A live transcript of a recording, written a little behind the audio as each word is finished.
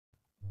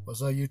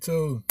What's up,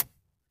 YouTube?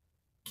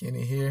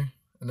 Kenny here.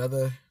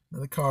 Another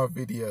car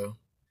video.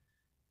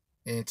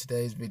 And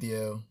today's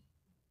video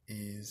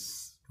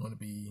is going to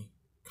be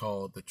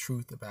called "The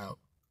Truth About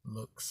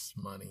Looks,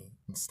 Money,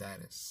 and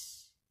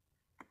Status."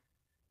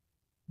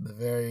 The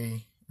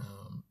very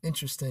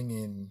interesting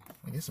and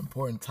I guess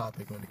important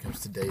topic when it comes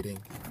to dating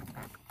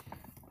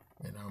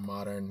in our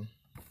modern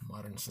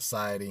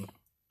society.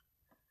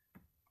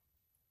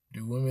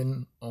 Do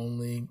women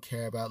only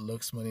care about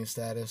looks, money, and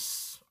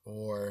status,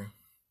 or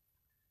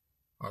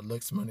are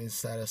looks, money, and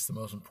status the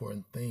most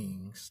important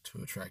things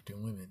to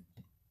attracting women?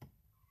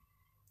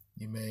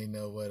 You may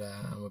know what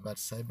I'm about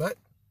to say, but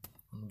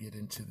I'm going to get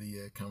into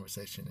the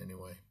conversation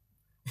anyway.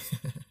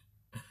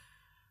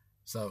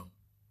 So,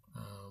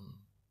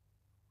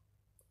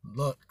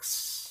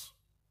 looks.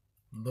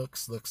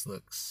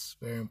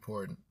 Very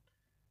important.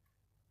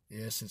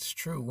 Yes, it's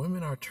true.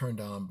 Women are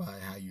turned on by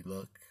how you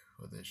look,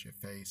 whether it's your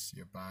face,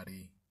 your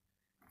body.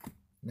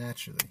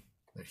 Naturally,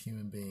 they're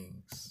human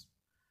beings,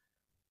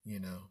 you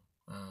know.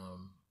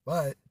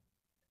 But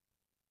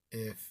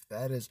if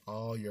that is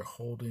all you're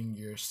holding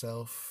your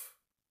self-worth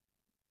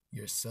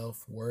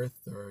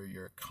or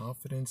your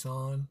confidence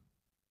on,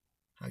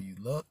 how you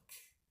look,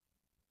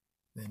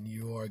 then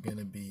you are going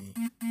to be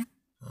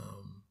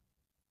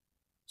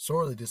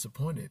sorely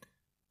disappointed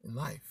in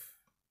life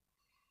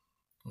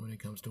when it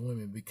comes to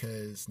women,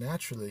 because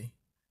naturally,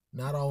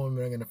 not all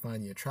women are going to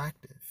find you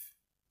attractive.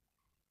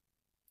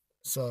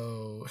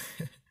 So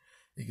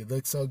you could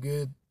look so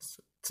good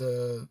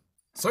to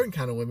certain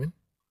kind of women,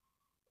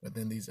 but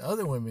then these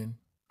other women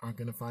aren't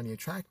going to find you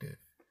attractive.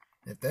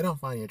 If they don't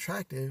find you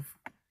attractive,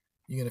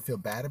 you're going to feel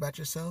bad about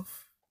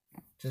yourself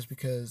just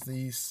because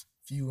these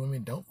few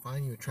women don't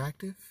find you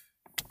attractive.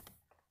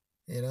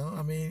 You know,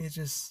 I mean, it's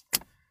just,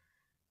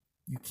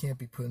 you can't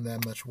be putting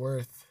that much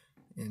worth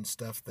in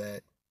stuff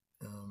that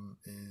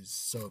is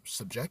so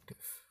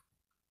subjective.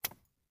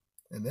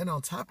 And then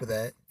on top of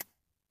that,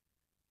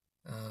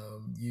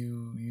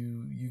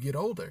 you get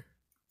older.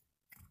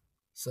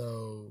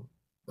 So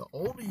the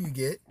older you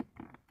get,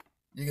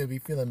 you're going to be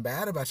feeling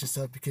bad about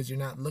yourself because you're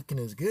not looking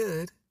as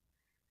good.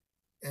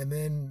 And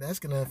then that's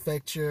going to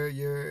affect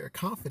your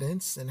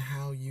confidence and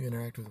how you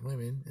interact with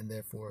women. And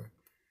therefore,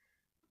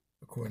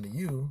 according to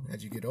you,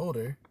 as you get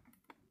older,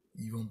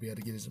 you won't be able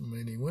to get as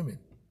many women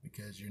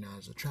because you're not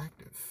as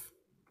attractive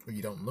or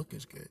you don't look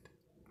as good.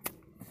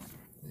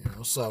 You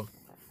know, so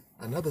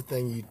another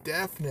thing you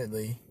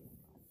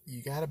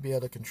got to be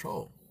able to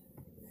control.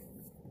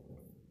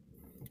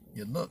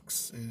 Your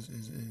looks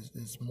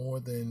is more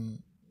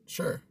than,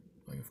 sure,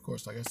 like, of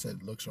course, like I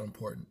said, looks are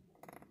important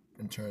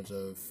in terms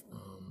of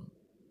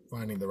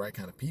finding the right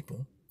kind of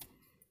people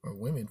or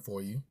women for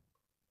you.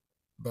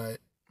 But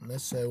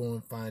let's say a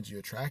woman finds you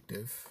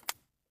attractive,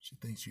 she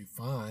thinks you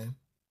fine,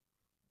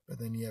 but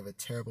then you have a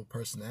terrible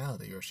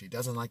personality, or she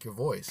doesn't like your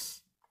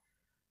voice,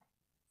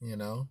 you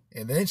know,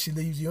 and then she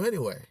leaves you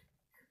anyway.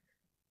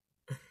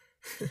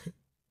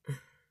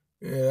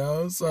 You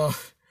know, so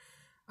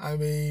I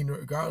mean,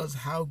 regardless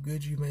how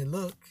good you may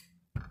look,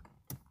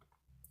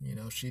 you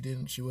know, she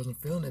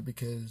wasn't feeling it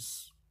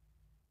because,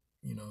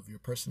 you know, of your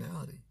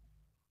personality.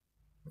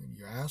 Maybe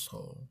you're an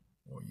asshole,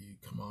 or you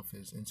come off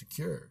as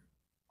insecure.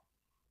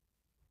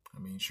 I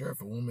mean, sure,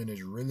 if a woman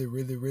is really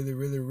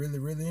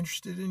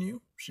interested in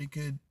you, she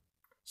could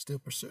still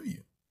pursue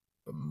you.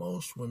 But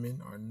most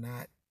women are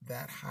not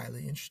that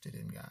highly interested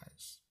in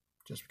guys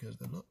just because of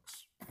their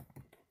looks.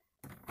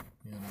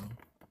 You know,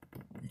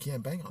 you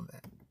can't bang on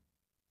that.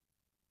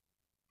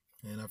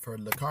 And I've heard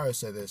Lucario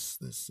say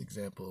this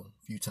example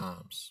a few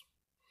times.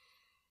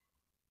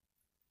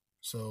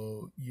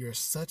 So you're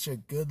such a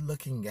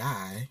good-looking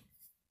guy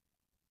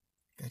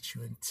that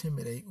you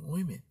intimidate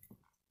women.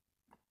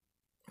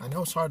 I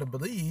know it's hard to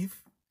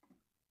believe,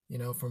 you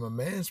know, from a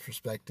man's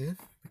perspective,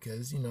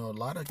 because, you know, a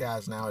lot of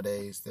guys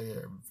nowadays,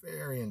 they're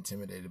very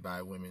intimidated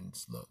by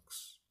women's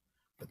looks.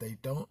 But they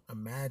don't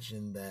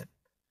imagine that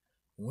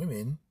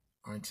women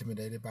are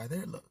intimidated by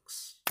their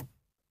looks.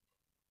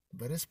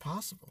 But it's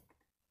possible.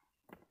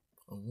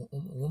 A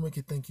woman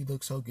could think you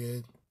look so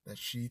good that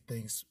she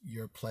thinks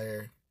you're a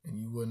player and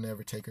you would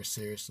never take her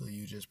seriously.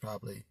 You just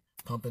probably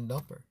pump and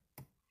dump her.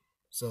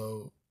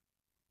 So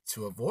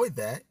to avoid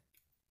that,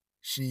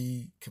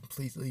 she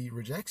completely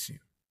rejects you,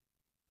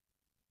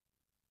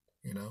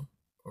 you know,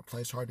 or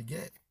plays hard to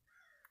get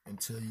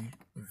until you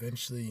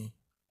eventually,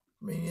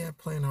 I mean, yeah,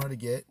 playing hard to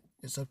get,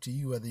 it's up to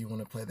you whether you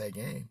want to play that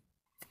game,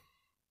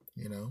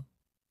 you know.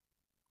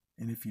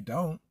 And if you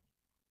don't,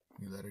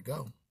 you let her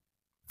go.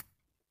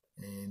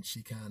 And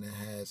she kind of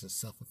has a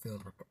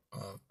self-fulfilling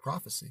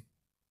prophecy,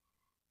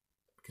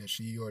 because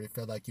she already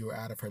felt like you were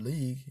out of her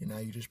league, and now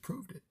you just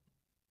proved it.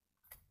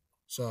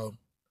 So,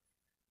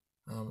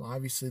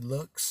 obviously,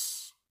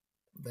 looks,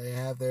 they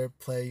have their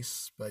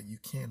place, but you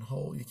can't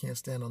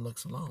stand on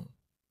looks alone.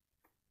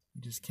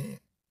 You just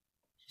can't.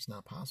 It's just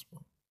not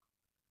possible.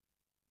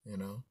 You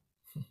know.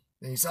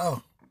 Then you say,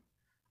 oh,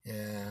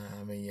 yeah,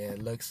 I mean, yeah,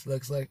 looks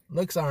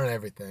aren't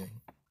everything.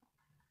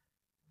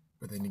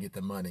 But then you get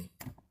the money.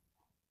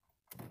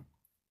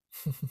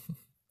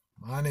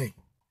 Money.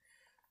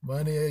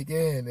 Money,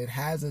 again, it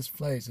has its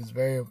place. It's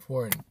very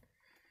important.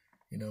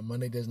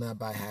 Money does not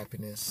buy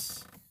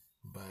happiness,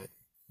 but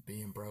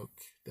being broke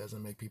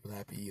doesn't make people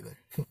happy either.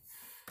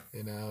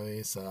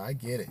 So I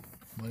get it.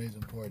 Money is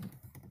important.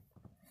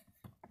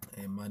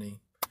 And money,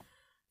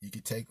 you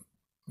could take,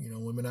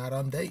 women out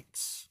on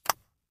dates.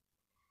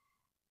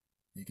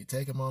 You could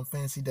take them on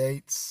fancy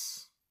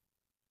dates,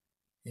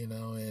 and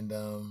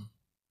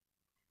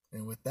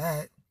with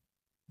that,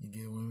 you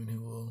get women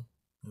who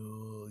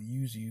will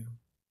use you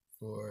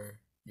for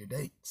your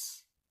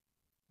dates.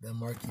 They'll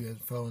mark you as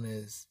phone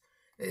as,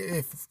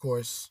 if of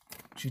course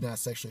she's not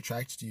sexually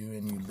attracted to you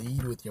and you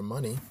lead with your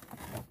money,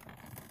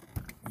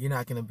 you're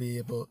not gonna be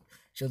able.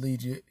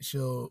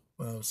 She'll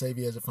save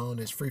you as a phone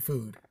as free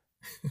food.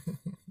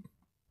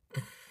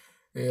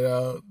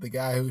 The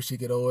guy who she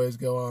could always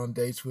go on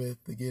dates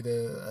with to get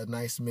a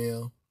nice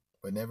meal,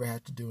 but never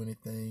have to do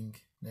anything,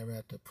 never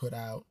have to put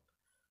out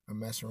or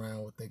mess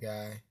around with the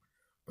guy,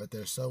 but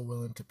they're so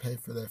willing to pay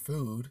for their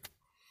food.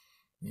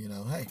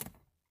 Hey,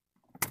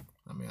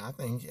 I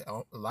think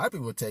a lot of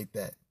people would take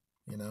that.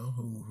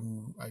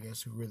 Who I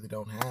guess who really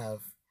don't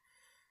have,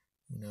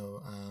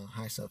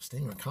 high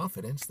self-esteem or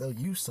confidence. They'll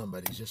use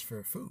somebody just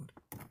for food,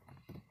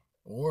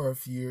 or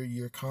if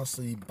you're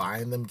constantly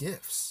buying them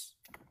gifts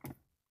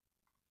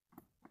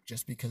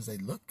just because they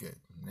look good,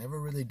 never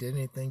really did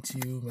anything to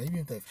you. Maybe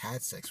if they've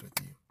had sex with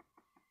you,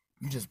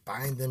 you just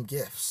buying them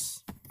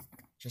gifts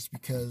just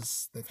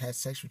because they've had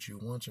sex with you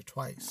once or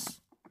twice.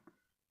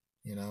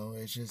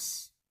 It's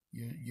just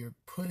you're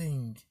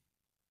putting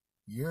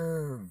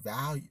their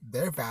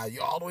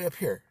value all the way up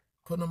here,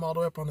 putting them all the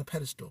way up on the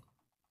pedestal,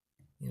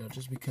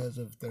 just because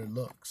of their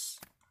looks,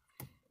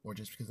 or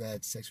just because they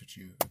had sex with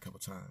you a couple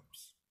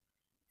times,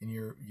 and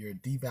you're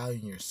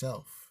devaluing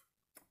yourself.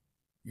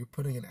 You're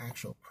putting an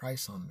actual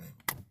price on them,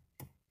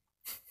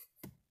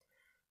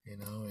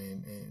 and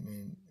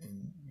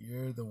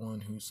you're the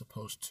one who's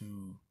supposed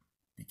to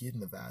be getting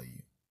the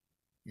value.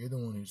 You're the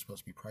one who's supposed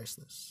to be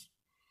priceless.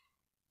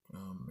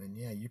 And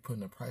yeah, you're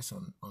putting a price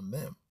on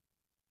them.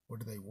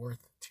 What are they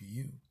worth to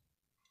you?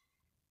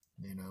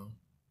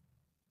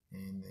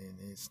 And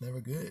it's never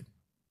good.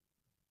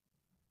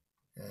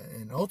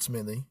 And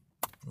ultimately,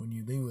 when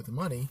you leave with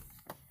money,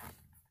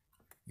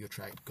 you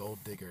attract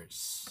gold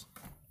diggers.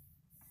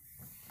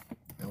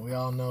 And we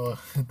all know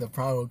the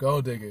problem with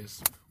gold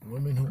diggers: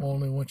 women who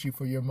only want you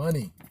for your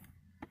money.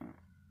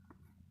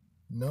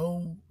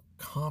 No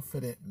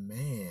confident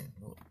man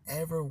will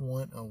ever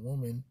want a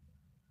woman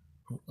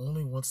who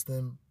only wants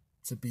them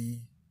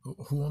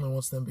who only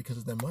wants them because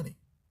of their money,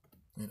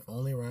 and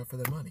only around for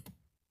their money.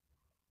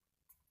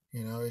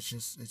 It's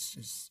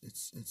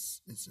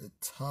a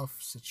tough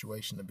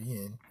situation to be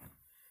in,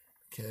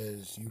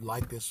 because you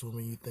like this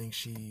woman, you think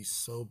she's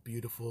so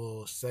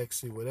beautiful,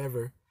 sexy,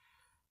 whatever,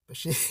 but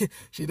she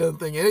doesn't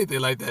think anything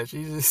like that.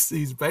 She just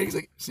sees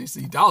basic. She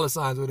sees dollar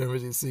signs, whatever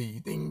she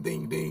sees, ding,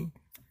 ding, ding.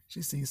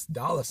 She sees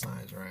dollar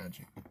signs around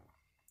you.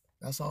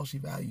 That's all she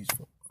values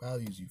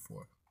you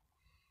for.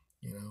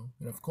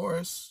 And of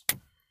course,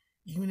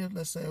 even if,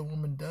 let's say, a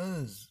woman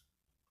does,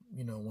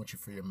 want you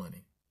for your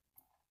money.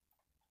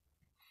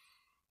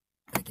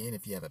 Again,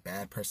 if you have a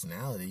bad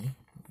personality,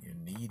 you're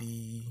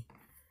needy,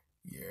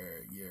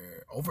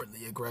 you're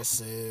overtly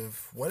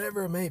aggressive,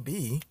 whatever it may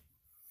be,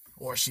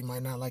 or she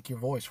might not like your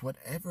voice,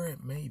 whatever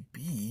it may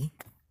be,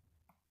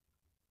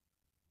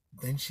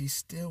 then she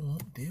still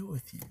won't deal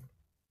with you.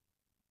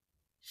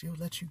 She'll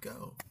let you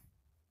go.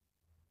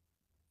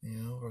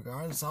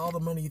 Regardless of all the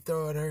money you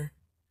throw at her.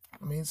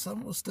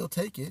 Some will still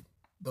take it.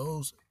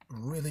 Those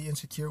really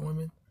insecure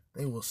women,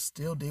 they will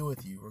still deal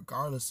with you,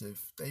 regardless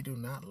if they do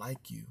not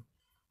like you.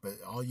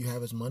 But all you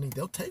have is money,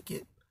 they'll take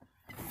it.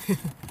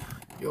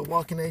 You'll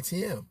walk in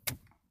ATM.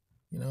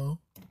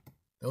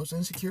 Those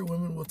insecure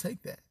women will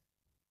take that.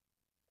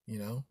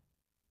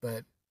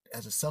 But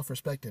as a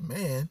self-respecting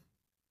man,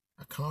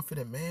 a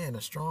confident man,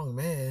 a strong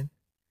man,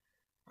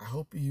 I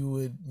hope you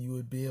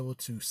would be able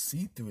to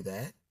see through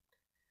that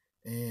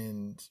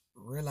and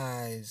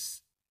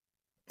realize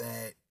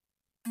that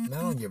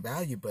not only your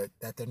value, but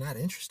that they're not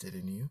interested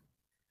in you.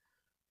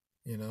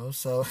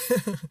 So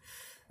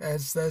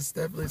that's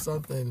definitely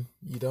something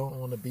you don't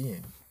want to be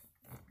in.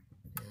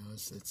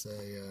 It's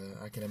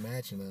I can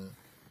imagine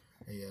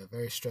a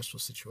very stressful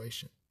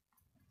situation.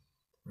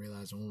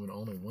 Realize a woman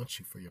only wants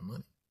you for your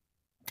money.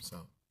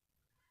 So,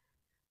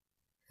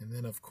 and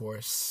then of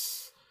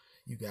course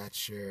you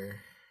got your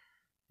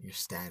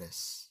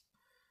status,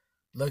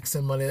 looks,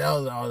 and money.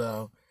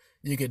 Although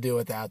you could do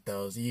without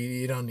those,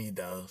 you don't need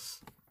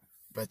those.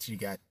 But you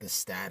got the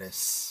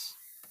status,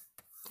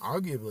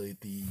 arguably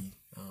the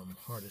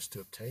hardest to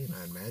obtain,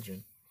 I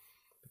imagine,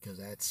 because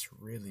that's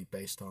really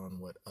based on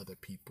what other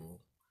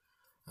people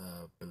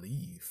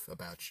believe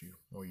about you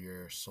or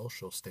your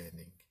social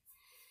standing.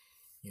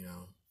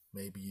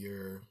 Maybe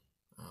you're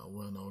a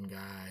well-known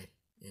guy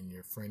in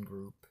your friend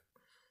group,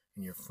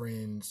 and your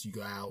friends, you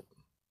go out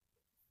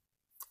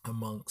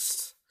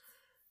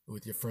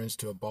with your friends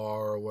to a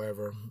bar or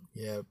wherever.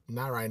 Yeah,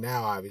 not right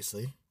now,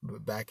 obviously,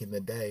 but back in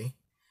the day,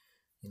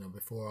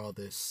 before all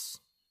this,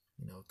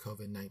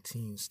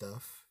 COVID-19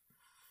 stuff.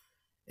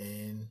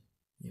 And,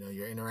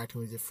 you're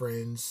interacting with your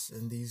friends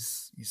and you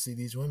see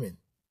these women.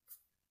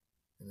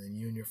 And then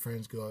you and your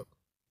friends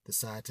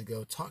decide to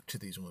go talk to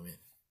these women.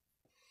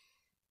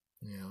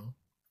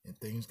 And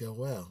things go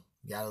well.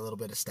 You got a little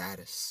bit of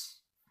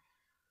status.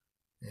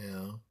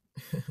 And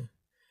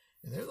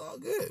they're all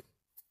good.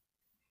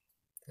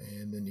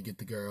 And then you get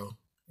the girl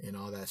and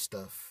all that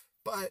stuff.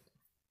 But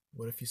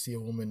what if you see a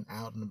woman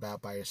out and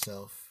about by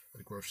herself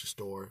at a grocery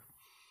store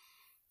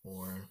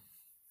or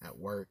at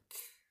work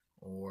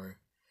or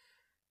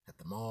at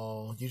the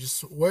mall?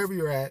 Wherever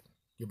you're at,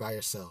 you're by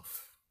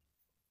yourself.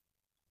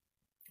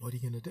 What are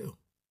you going to do?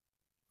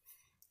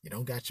 You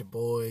don't got your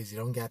boys. You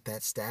don't got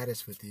that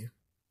status with you.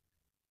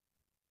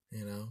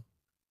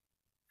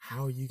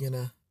 How are you going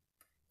to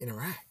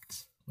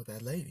interact with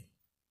that lady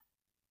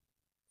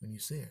when you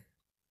see her?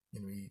 You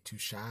going to be too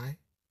shy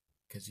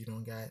because you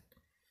don't got,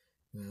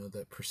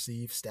 the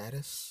perceived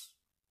status,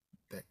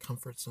 that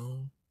comfort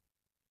zone?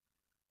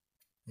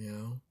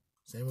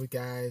 Same with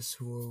guys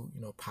who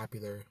are,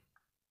 popular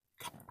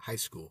high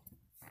school.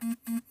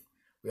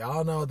 We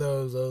all know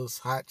those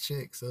hot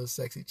chicks, those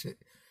sexy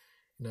chicks,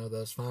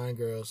 those fine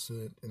girls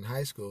who in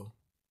high school.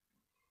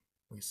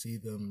 We see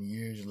them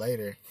years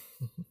later,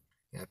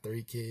 got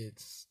 3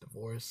 kids,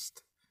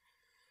 divorced,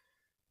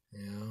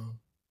 And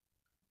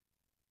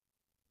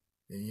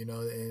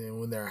and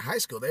when they're in high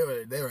school, they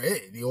were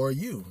it. Or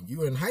you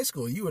were in high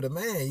school, you were the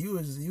man, you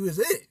was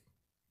it.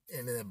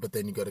 But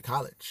then you go to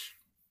college,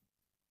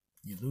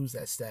 you lose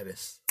that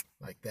status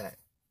like that.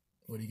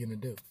 What are you gonna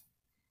do?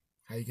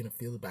 How are you gonna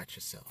feel about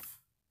yourself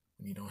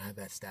when you don't have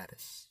that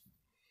status?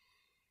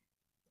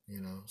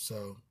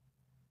 So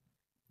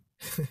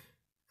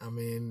I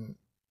mean,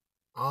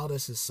 all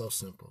this is so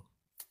simple.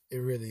 It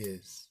really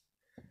is.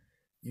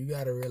 You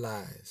got to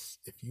realize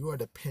if you are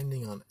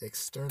depending on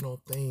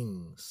external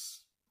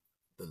things,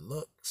 the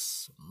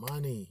looks,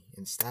 money,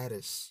 and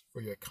status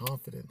for your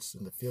confidence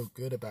and to feel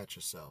good about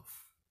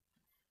yourself,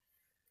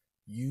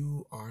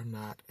 you are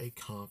not a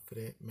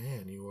confident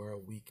man. You are a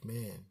weak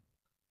man.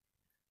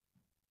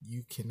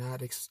 You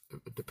cannot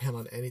depend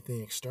on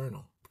anything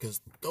external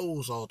because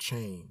those all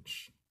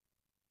change.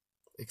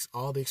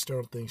 All the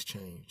external things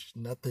change.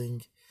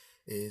 Nothing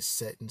is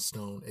set in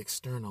stone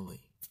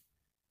externally.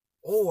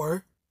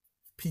 Or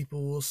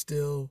people will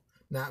still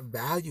not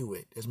value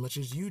it as much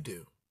as you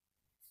do.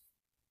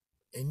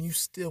 And you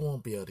still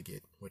won't be able to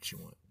get what you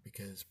want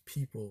because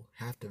people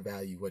have to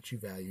value what you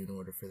value in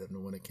order for them to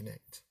want to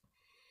connect.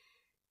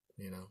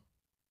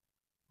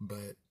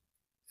 But,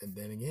 and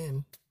then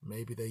again,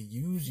 maybe they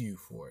use you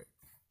for it.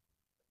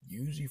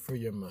 Use you for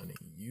your money.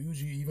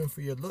 Use you even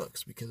for your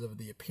looks because of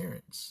the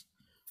appearance.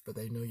 But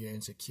they know you're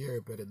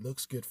insecure, but it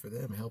looks good for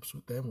them, helps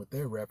with them with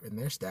their rep and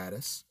their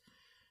status.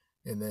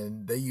 And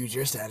then they use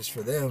your status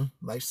for them,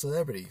 like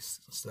celebrities.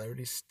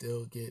 Celebrities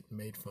still get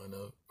made fun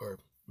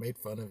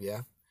of,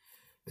 yeah.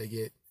 They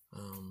get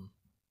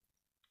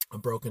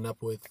broken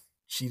up with,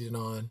 cheated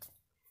on,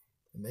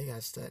 and they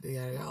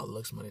got all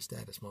looks, money,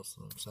 status, most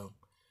of them. So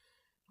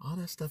all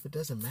that stuff, it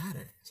doesn't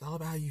matter. It's all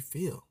about how you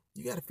feel.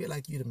 You got to feel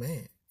like you're the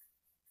man.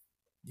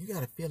 You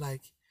got to feel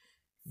like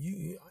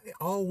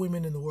all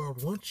women in the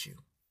world want you.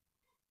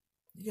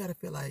 You got to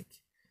feel like,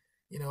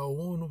 a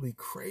woman will be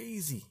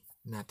crazy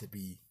not to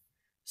be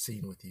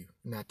seen with you,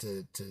 not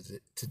to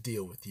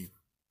deal with you,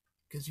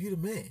 because you're the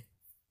man.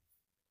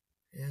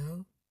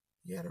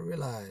 You got to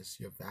realize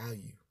your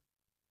value.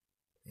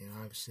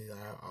 Obviously,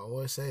 I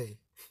always say,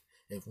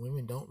 if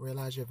women don't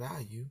realize your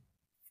value,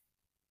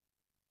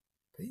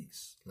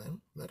 peace.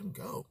 Let them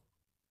go.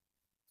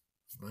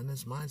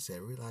 Abundance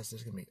mindset. Realize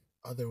there's gonna be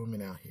other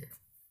women out here.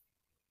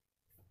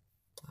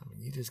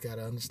 You just got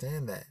to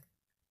understand that.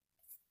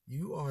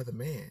 You are the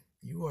man.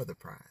 You are the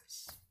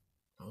prize.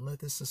 Don't let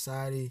this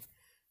society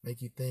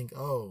make you think,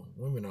 oh,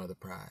 women are the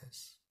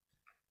prize.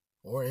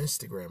 Or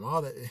Instagram,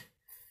 all that.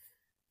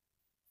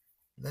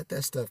 Let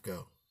that stuff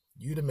go.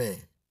 You the man.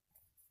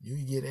 You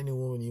can get any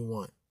woman you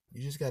want.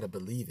 You just got to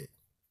believe it.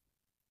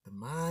 The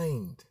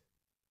mind.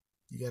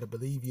 You got to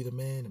believe you're the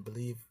man and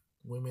believe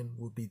women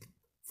will be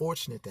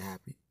fortunate to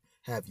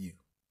have you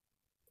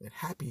and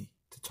happy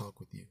to talk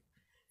with you.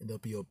 And they'll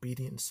be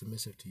obedient and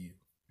submissive to you.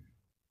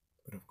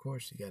 But of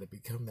course, you got to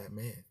become that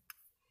man.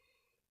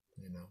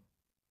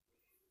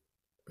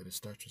 But it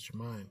starts with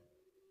your mind.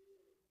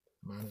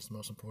 Mind is the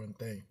most important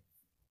thing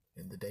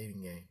in the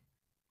dating game.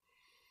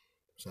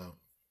 So,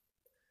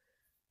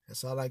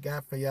 that's all I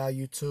got for y'all,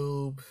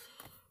 YouTube.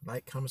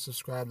 Like, comment,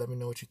 subscribe. Let me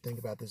know what you think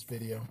about this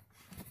video.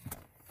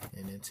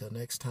 And until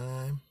next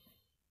time,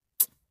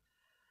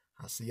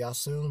 I'll see y'all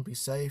soon. Be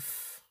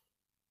safe.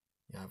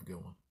 Y'all have a good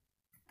one.